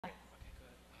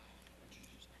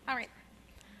All right.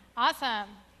 Awesome.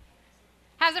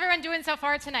 How's everyone doing so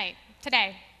far today?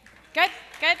 Good?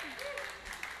 Good?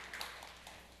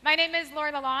 My name is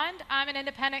Lalonde. I'm an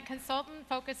independent consultant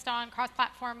focused on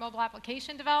cross-platform mobile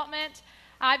application development.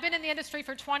 I've been in the industry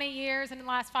for 20 years, and in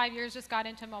the last 5 years just got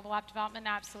into mobile app development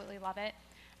and absolutely love it.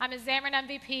 I'm a Xamarin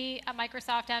MVP, a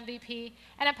Microsoft MVP,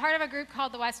 and I'm part of a group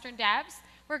called the Western Devs.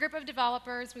 We're a group of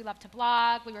developers. We love to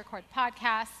blog, we record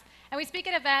podcasts, and we speak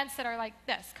at events that are like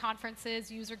this: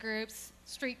 conferences, user groups,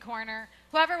 street corner.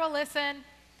 Whoever will listen,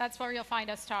 that's where you'll find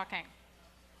us talking.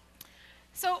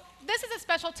 So this is a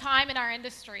special time in our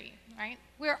industry, right?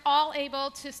 We're all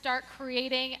able to start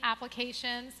creating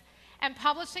applications and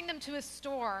publishing them to a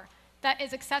store that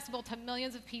is accessible to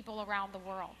millions of people around the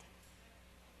world.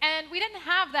 And we didn't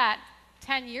have that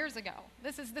 10 years ago.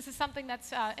 This is something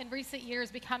that's in recent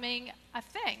years becoming a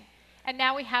thing. And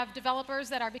now we have developers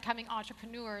that are becoming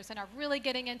entrepreneurs and are really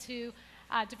getting into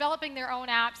developing their own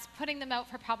apps, putting them out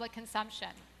for public consumption.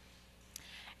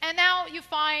 And now you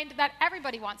find that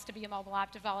everybody wants to be a mobile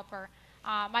app developer.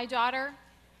 My daughter,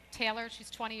 Taylor,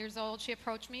 she's 20 years old, she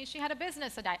approached me. She had a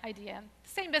business idea, the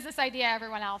same business idea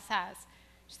everyone else has.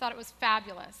 She thought it was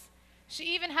fabulous.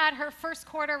 She even had her first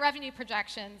quarter revenue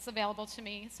projections available to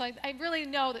me, so I really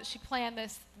know that she planned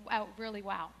this out really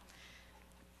well.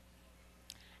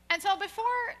 And so before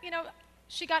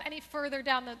she got any further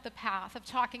down the path of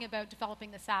talking about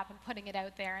developing this app and putting it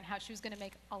out there and how she was going to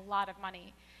make a lot of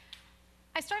money,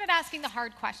 I started asking the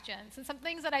hard questions and some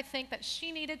things that I think that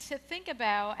she needed to think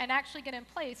about and actually get in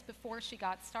place before she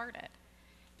got started.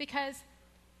 Because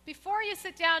before you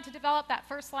sit down to develop that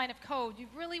first line of code, you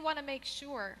really want to make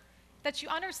sure that you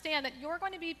understand that you're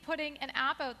going to be putting an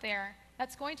app out there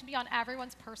that's going to be on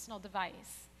everyone's personal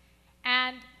device.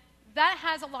 And that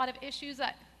has a lot of issues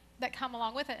that come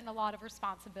along with it and a lot of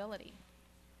responsibility.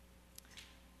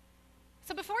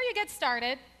 So before you get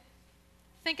started,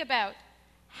 think about,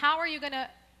 how are you going to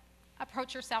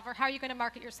approach yourself, or how are you going to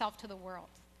market yourself to the world?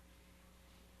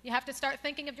 You have to start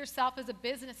thinking of yourself as a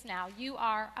business now. You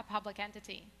are a public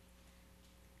entity.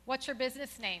 What's your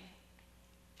business name?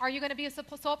 Are you going to be a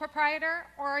sole proprietor,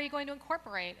 or are you going to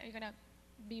incorporate? Are you going to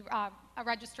be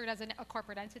registered as a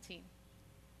corporate entity?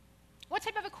 What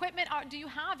type of equipment do you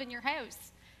have in your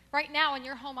house right now in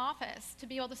your home office to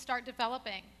be able to start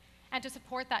developing and to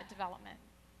support that development?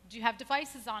 Do you have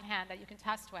devices on hand that you can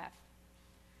test with?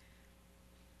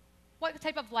 What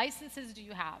type of licenses do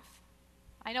you have?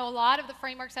 I know a lot of the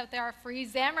frameworks out there are free.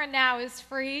 Xamarin now is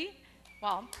free.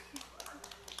 Well,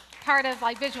 part of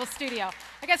like Visual Studio.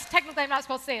 I guess technically I'm not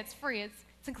supposed to say it's free.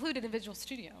 It's included in Visual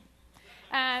Studio.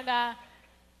 And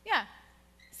yeah,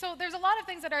 so there's a lot of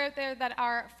things that are out there that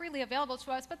are freely available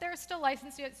to us, but there are still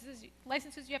licenses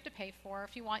you have to pay for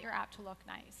if you want your app to look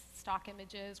nice. Stock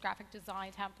images, graphic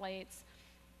design templates.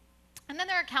 And then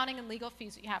there are accounting and legal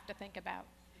fees that you have to think about,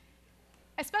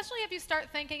 especially if you start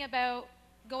thinking about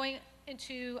going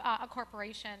into a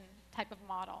corporation type of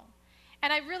model.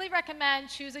 And I really recommend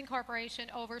choosing corporation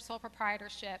over sole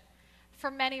proprietorship for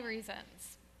many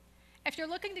reasons. If you're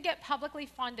looking to get publicly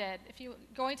funded, if you're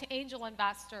going to angel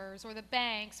investors or the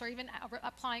banks or even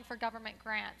applying for government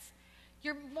grants,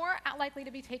 you're more likely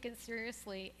to be taken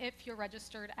seriously if you're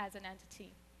registered as an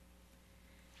entity.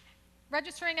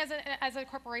 Registering as a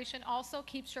corporation also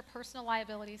keeps your personal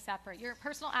liability separate. Your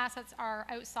personal assets are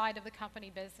outside of the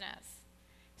company business.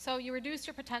 So you reduce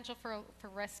your potential for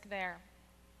risk there.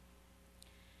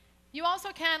 You also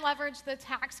can leverage the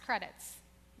tax credits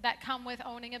that come with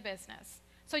owning a business.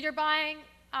 So you're buying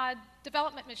a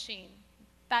development machine,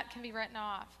 that can be written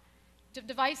off.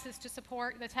 Devices to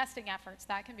support the testing efforts,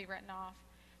 that can be written off.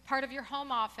 Part of your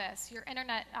home office, your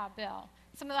internet bill,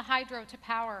 some of the hydro to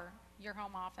power your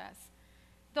home office.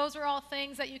 Those are all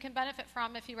things that you can benefit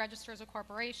from if you register as a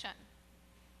corporation.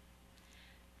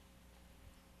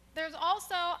 There's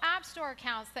also App Store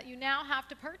accounts that you now have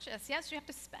to purchase. Yes, you have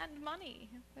to spend money.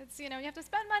 You have to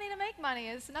spend money to make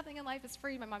money. Nothing in life is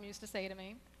free, my mom used to say to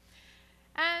me.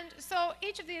 And so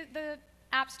each of the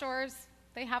app stores,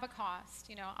 they have a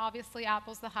cost. Obviously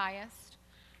Apple's the highest.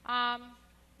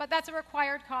 But that's a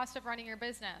required cost of running your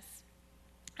business.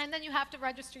 And then you have to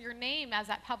register your name as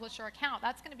that publisher account.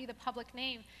 That's going to be the public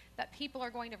name that people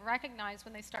are going to recognize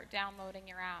when they start downloading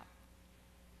your app.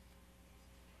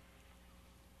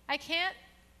 I can't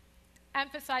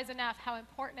emphasize enough how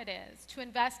important it is to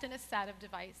invest in a set of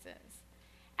devices.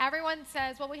 Everyone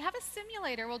says, well, we have a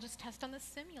simulator. We'll just test on the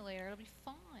simulator. It'll be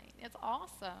fine. It's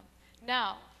awesome.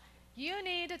 No. You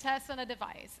need to test on a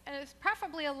device, and it's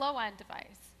preferably a low-end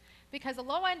device, because a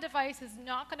low-end device is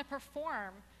not going to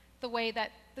perform the way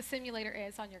that the simulator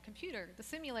is on your computer. The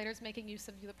simulator is making use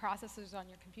of the processors on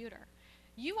your computer.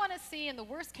 You want to see in the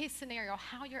worst case scenario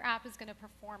how your app is going to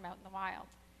perform out in the wild.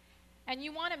 And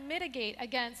you want to mitigate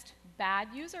against bad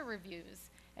user reviews.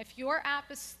 If your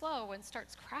app is slow and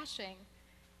starts crashing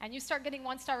and you start getting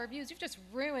one-star reviews, you've just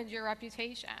ruined your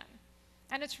reputation.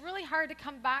 And it's really hard to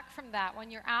come back from that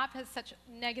when your app has such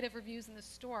negative reviews in the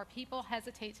store. People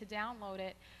hesitate to download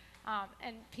it,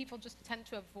 and people just tend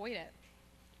to avoid it.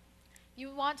 You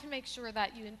want to make sure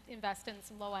that you invest in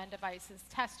some low-end devices,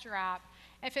 test your app.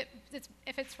 If it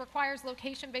requires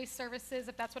location-based services,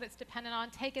 if that's what it's dependent on,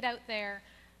 take it out there.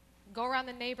 Go around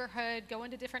the neighborhood, go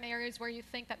into different areas where you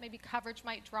think that maybe coverage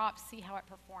might drop, see how it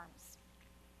performs.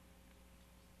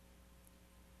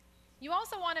 You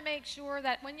also want to make sure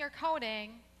that when you're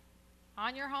coding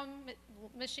on your home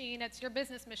machine, it's your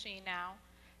business machine now,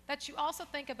 that you also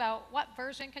think about what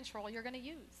version control you're going to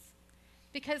use.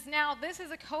 Because now this is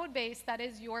a code base that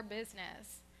is your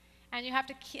business. And you have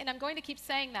to and I'm going to keep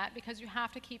saying that because you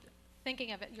have to keep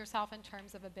thinking of it yourself in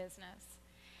terms of a business.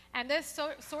 And this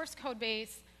source code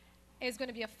base is going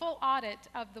to be a full audit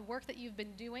of the work that you've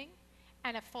been doing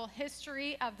and a full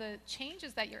history of the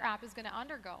changes that your app is going to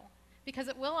undergo. Because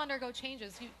it will undergo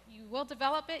changes. You will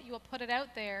develop it, you will put it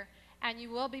out there, and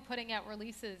you will be putting out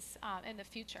releases in the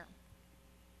future.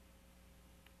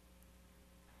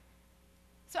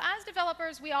 So as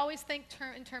developers, we always think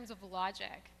in terms of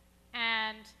logic.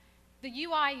 And the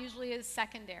UI usually is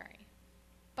secondary.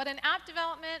 But in app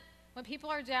development, when people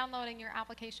are downloading your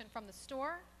application from the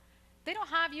store, they don't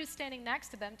have you standing next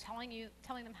to them telling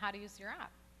them how to use your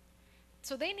app.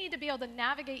 So they need to be able to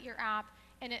navigate your app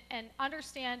and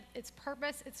understand its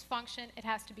purpose, its function. It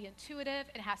has to be intuitive,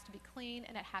 it has to be clean,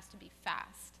 and it has to be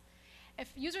fast.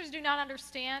 If users do not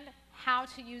understand how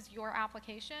to use your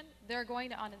application, they're going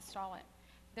to uninstall it.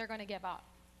 They're going to give up.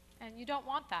 And you don't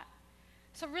want that.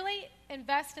 So really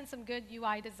invest in some good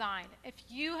UI design. If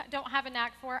you don't have a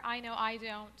knack for it, I know I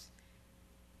don't,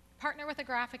 partner with a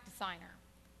graphic designer.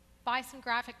 Buy some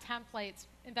graphic templates,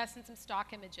 invest in some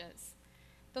stock images.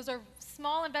 Those are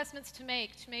small investments to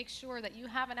make sure that you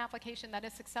have an application that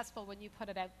is successful when you put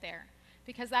it out there.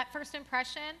 Because that first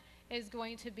impression is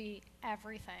going to be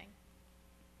everything.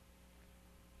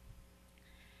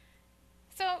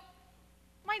 So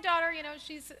my daughter,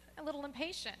 she's a little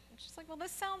impatient. She's like, well,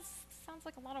 this sounds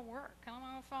like a lot of work. I don't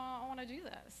know if I want to do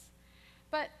this.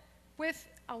 But with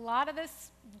a lot of this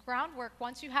groundwork,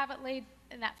 once you have it laid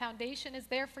and that foundation is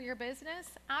there for your business,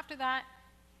 after that,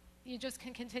 you just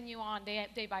can continue on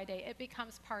day by day. It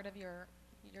becomes part of your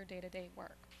day-to-day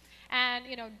work. And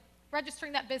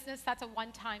registering that business, that's a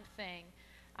one-time thing.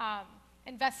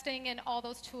 Investing in all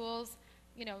those tools,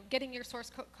 getting your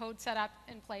source code set up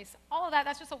in place, all of that,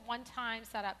 that's just a one-time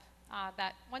setup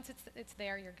that once it's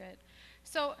there, you're good.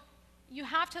 So you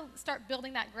have to start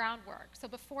building that groundwork. So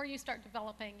before you start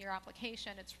developing your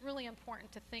application, it's really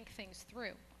important to think things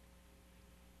through.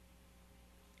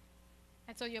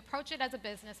 And so you approach it as a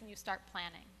business and you start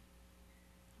planning.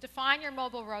 Define your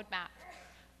mobile roadmap.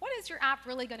 What is your app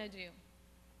really going to do?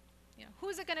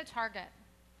 Who's it going to target?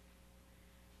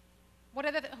 What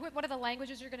are the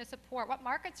languages you're going to support? What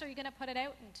markets are you going to put it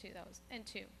out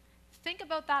into? Think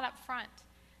about that up front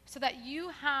so that you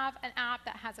have an app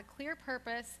that has a clear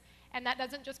purpose and that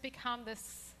doesn't just become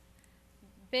this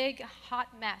big hot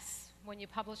mess when you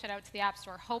publish it out to the App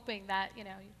Store, hoping that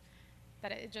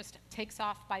that it just takes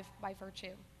off by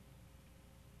virtue.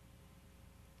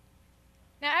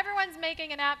 Now, everyone's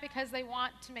making an app because they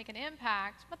want to make an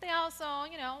impact, but they also,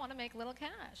 want to make a little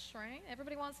cash, right?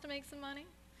 Everybody wants to make some money.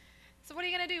 So what are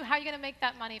you going to do? How are you going to make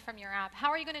that money from your app? How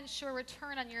are you going to ensure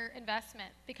return on your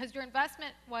investment? Because your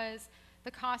investment was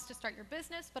the cost to start your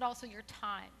business, but also your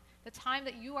time. The time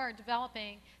that you are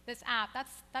developing this app,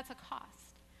 that's a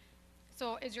cost.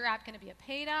 So is your app going to be a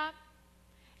paid app?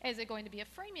 Is it going to be a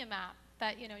freemium app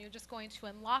that you're just going to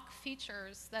unlock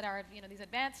features that are these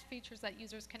advanced features that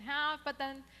users can have, but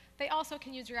then they also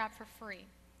can use your app for free?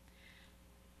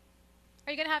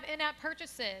 Are you going to have in-app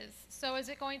purchases? So is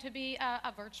it going to be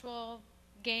a virtual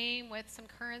game with some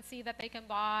currency that they can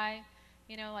buy,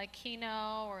 like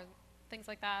Kino or things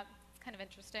like that? It's kind of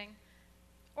interesting.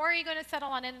 Or are you going to settle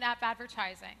on in-app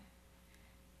advertising?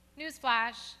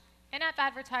 Newsflash, in-app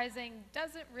advertising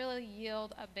doesn't really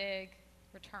yield a big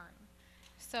return.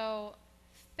 So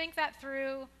think that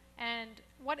through, and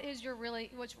what is your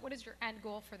end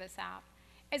goal for this app?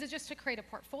 Is it just to create a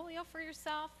portfolio for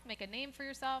yourself, make a name for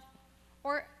yourself?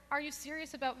 Or are you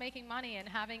serious about making money and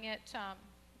having it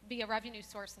be a revenue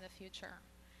source in the future?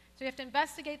 So you have to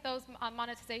investigate those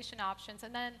monetization options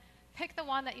and then pick the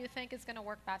one that you think is going to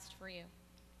work best for you.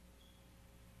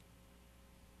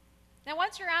 Now,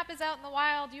 once your app is out in the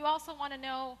wild, you also want to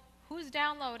know who's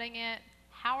downloading it,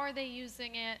 How are they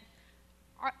using it?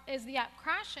 Is the app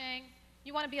crashing?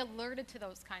 You want to be alerted to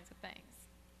those kinds of things.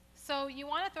 So you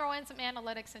want to throw in some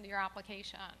analytics into your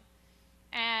application.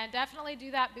 And definitely do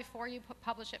that before you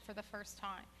publish it for the first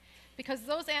time. Because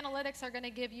those analytics are going to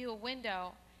give you a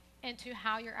window into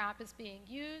how your app is being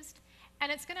used.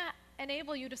 And it's going to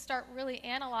enable you to start really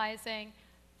analyzing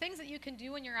things that you can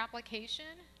do in your application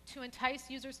to entice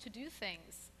users to do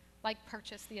things, like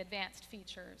purchase the advanced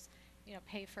features,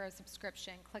 pay for a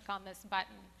subscription, click on this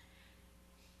button.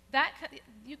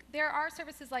 There are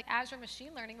services like Azure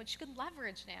Machine Learning, which you can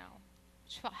leverage now,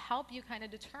 which will help you kind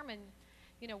of determine,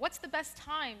 what's the best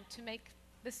time to make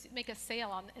a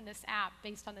sale in this app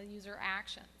based on the user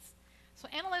actions. So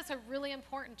analytics are really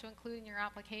important to include in your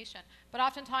application, but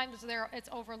oftentimes it's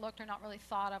overlooked or not really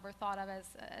thought of as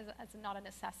not a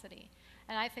necessity.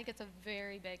 And I think it's a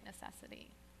very big necessity.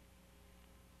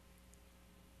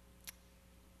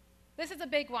 This is a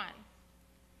big one.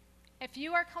 If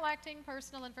you are collecting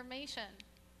personal information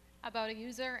about a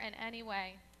user in any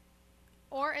way,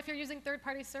 or if you're using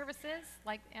third-party services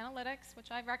like analytics,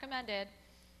 which I've recommended,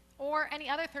 or any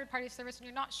other third-party service and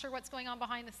you're not sure what's going on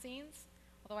behind the scenes,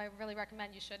 although I really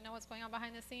recommend you should know what's going on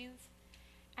behind the scenes,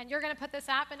 and you're going to put this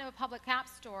app into a public app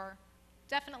store,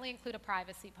 definitely include a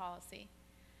privacy policy.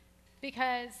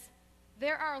 Because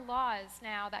there are laws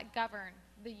now that govern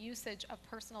the usage of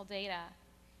personal data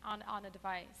on a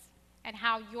device and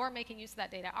how you're making use of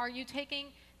that data. Are you taking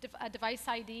a device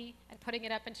ID and putting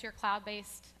it up into your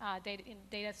cloud-based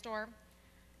data store?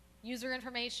 User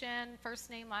information,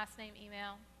 first name, last name,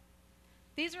 email.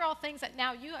 These are all things that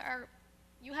now you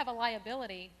have a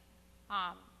liability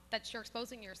that you're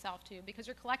exposing yourself to because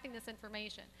you're collecting this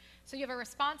information. So you have a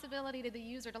responsibility to the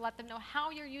user to let them know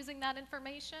how you're using that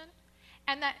information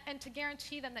and to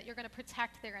guarantee them that you're going to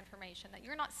protect their information, that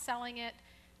you're not selling it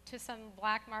to some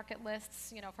black market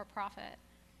lists, for profit.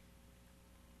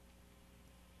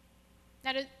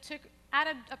 Now, to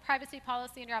add a privacy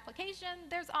policy in your application,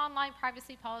 there's online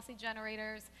privacy policy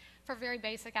generators for very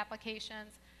basic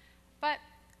applications. But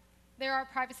there are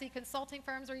privacy consulting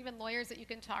firms or even lawyers that you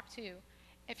can talk to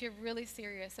if you're really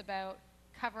serious about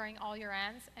covering all your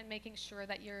ends and making sure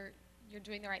that you're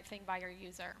doing the right thing by your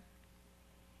user.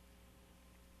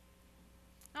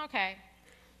 Okay,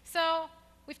 so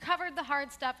we've covered the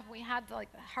hard stuff, and we had the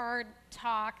hard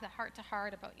talk, the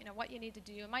heart-to-heart about what you need to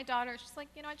do. And my daughter, she's like,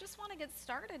 I just want to get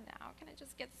started now. Can I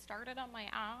just get started on my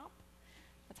app?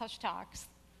 That's how she talks.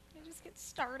 Can I just get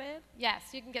started? Yes,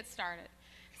 you can get started.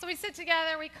 So we sit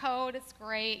together, we code. It's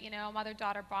great,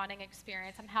 mother-daughter bonding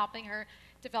experience. I'm helping her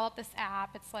develop this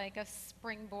app. It's like a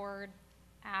springboard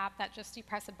app that just you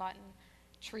press a button.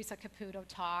 Teresa Caputo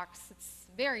talks. It's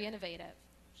very innovative.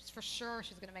 For sure,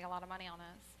 she's going to make a lot of money on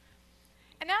this.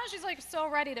 And now she's so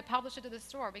ready to publish it to the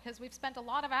store because we've spent a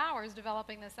lot of hours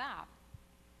developing this app.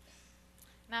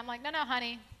 And I'm like, no,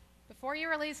 honey, before you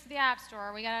release to the App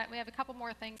Store, we have a couple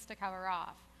more things to cover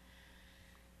off.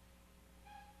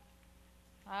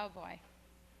 Oh boy.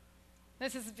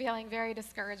 This is feeling very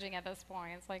discouraging at this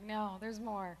point. It's like, no, there's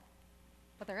more.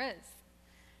 But there is.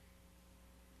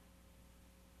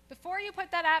 Before you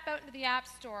put that app out into the App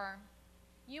Store,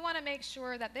 you want to make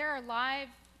sure that there are live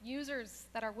users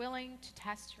that are willing to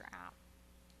test your app.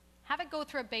 Have it go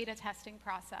through a beta testing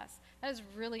process. That is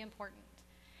really important.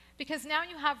 Because now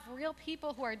you have real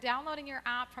people who are downloading your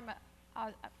app from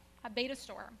a beta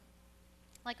store,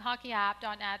 like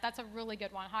hockeyapp.net. That's a really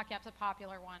good one. HockeyApp's a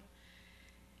popular one.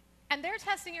 And they're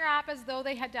testing your app as though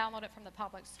they had downloaded it from the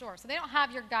public store. So they don't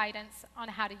have your guidance on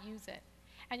how to use it.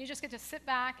 And you just get to sit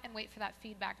back and wait for that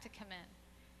feedback to come in.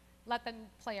 Let them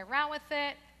play around with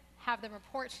it, have them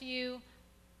report to you.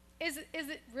 Is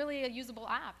it really a usable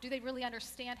app? Do they really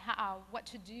understand what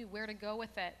to do, where to go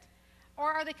with it?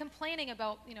 Or are they complaining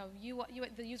about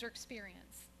the user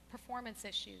experience, performance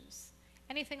issues,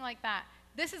 anything like that?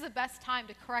 This is the best time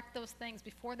to correct those things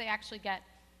before they actually get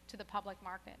to the public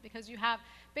market, because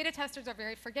beta testers are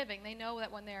very forgiving. They know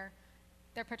that when they're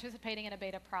participating in a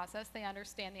beta process, they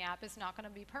understand the app is not going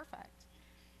to be perfect.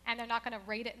 And they're not going to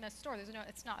rate it in the store.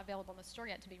 It's not available in the store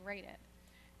yet to be rated.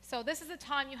 So this is the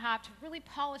time you have to really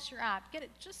polish your app, get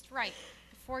it just right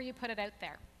before you put it out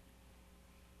there.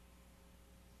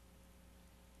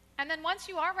 And then once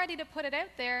you are ready to put it out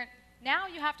there, now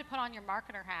you have to put on your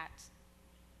marketer hat,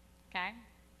 okay?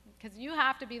 Because you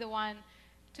have to be the one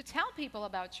to tell people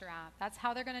about your app. That's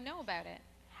how they're going to know about it.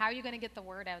 How are you going to get the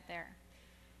word out there?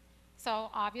 So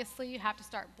obviously you have to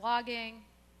start blogging,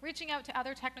 reaching out to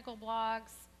other technical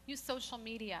blogs, use social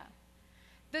media.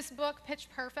 This book, Pitch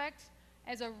Perfect,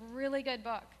 is a really good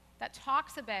book that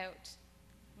talks about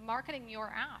marketing your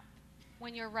app.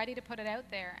 when you're ready to put it out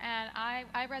there. And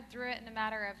I read through it in a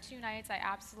matter of 2 nights. I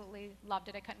absolutely loved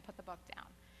it. I couldn't put the book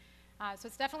down. So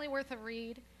it's definitely worth a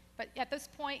read. But at this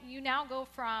point, you now go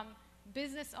from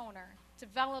business owner,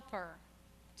 developer,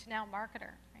 to now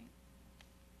marketer, right?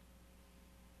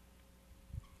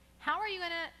 How are you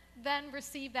going to then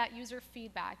receive that user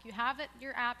feedback? You have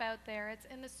your app out there, it's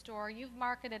in the store, you've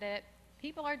marketed it,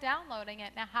 people are downloading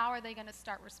it. Now how are they going to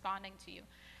start responding to you?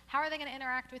 How are they going to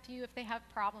interact with you if they have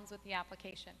problems with the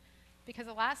application? Because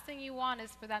the last thing you want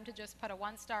is for them to just put a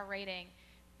 1-star rating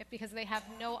because they have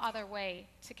no other way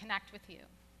to connect with you.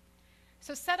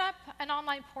 So set up an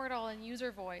online portal and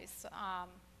user voice.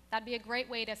 That'd be a great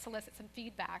way to solicit some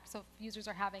feedback. So if users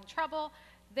are having trouble,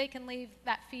 they can leave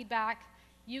that feedback.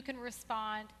 You can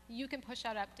respond, you can push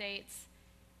out updates,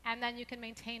 and then you can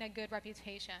maintain a good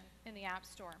reputation in the App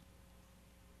Store.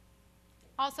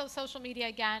 Also, social media,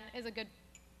 again, is a good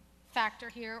factor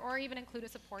here, or even include a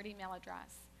support email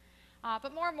address.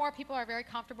 But more and more people are very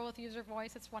comfortable with user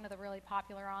voice. It's one of the really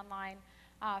popular online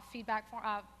feedback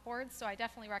boards, so I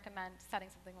definitely recommend setting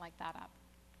something like that up.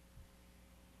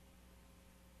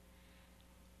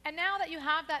 And now that you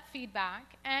have that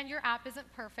feedback, and your app isn't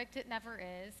perfect, it never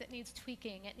is, it needs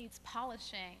tweaking, it needs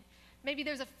polishing. Maybe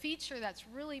there's a feature that's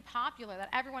really popular that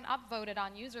everyone upvoted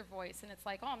on user voice, and it's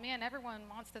like, oh man, everyone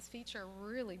wants this feature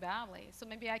really badly, so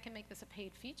maybe I can make this a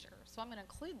paid feature, so I'm going to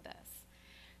include this.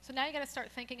 So now you got to start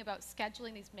thinking about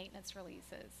scheduling these maintenance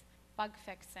releases, bug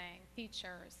fixing,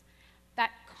 features,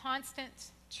 that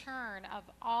constant churn of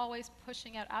always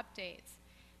pushing out updates.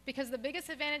 Because the biggest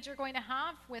advantage you're going to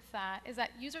have with that is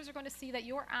that users are going to see that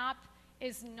your app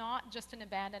is not just an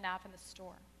abandoned app in the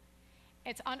store.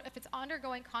 If it's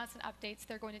undergoing constant updates,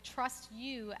 they're going to trust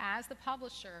you as the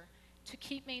publisher to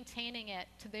keep maintaining it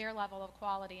to their level of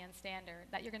quality and standard,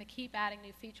 that you're going to keep adding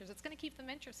new features. It's going to keep them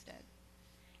interested.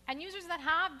 And users that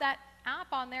have that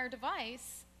app on their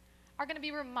device are going to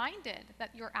be reminded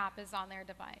that your app is on their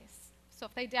device. So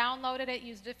if they downloaded it,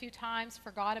 used it a few times,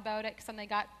 forgot about it because then they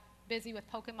got busy with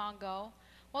Pokemon Go,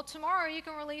 well, tomorrow you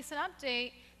can release an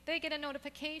update, they get a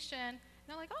notification, and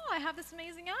they're like, oh, I have this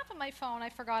amazing app on my phone I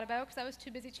forgot about because I was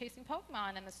too busy chasing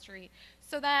Pokemon in the street.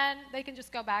 So then they can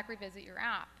just go back, revisit your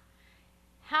app.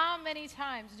 How many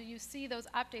times do you see those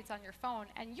updates on your phone,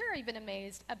 and you're even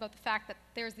amazed about the fact that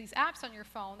there's these apps on your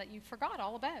phone that you forgot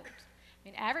all about? I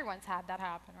mean, everyone's had that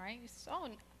happen, right? You saw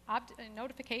a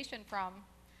notification from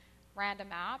random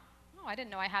app. Oh, I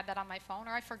didn't know I had that on my phone,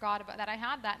 or I forgot about that I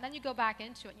had that, and then you go back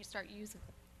into it and you start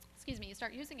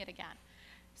using it again.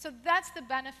 So that's the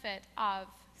benefit of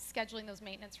scheduling those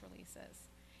maintenance releases.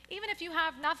 Even if you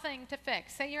have nothing to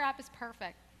fix, say your app is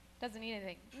perfect, doesn't need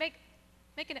anything,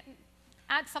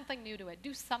 add something new to it,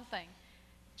 do something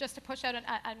just to push out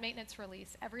a maintenance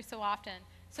release every so often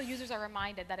so users are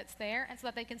reminded that it's there and so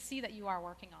that they can see that you are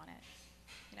working on it.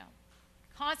 You know,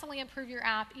 constantly improve your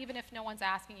app even if no one's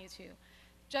asking you to,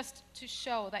 just to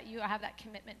show that you have that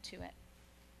commitment to it.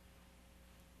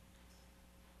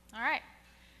 All right.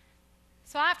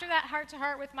 So after that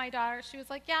heart-to-heart with my daughter, she was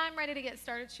like, yeah, I'm ready to get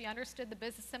started. She understood the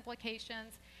business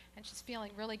implications, and she's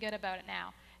feeling really good about it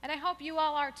now. And I hope you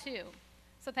all are too.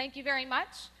 So thank you very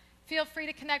much. Feel free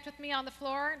to connect with me on the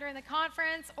floor during the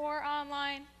conference or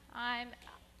online. I'm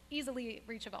easily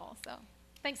reachable. So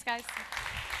thanks, guys.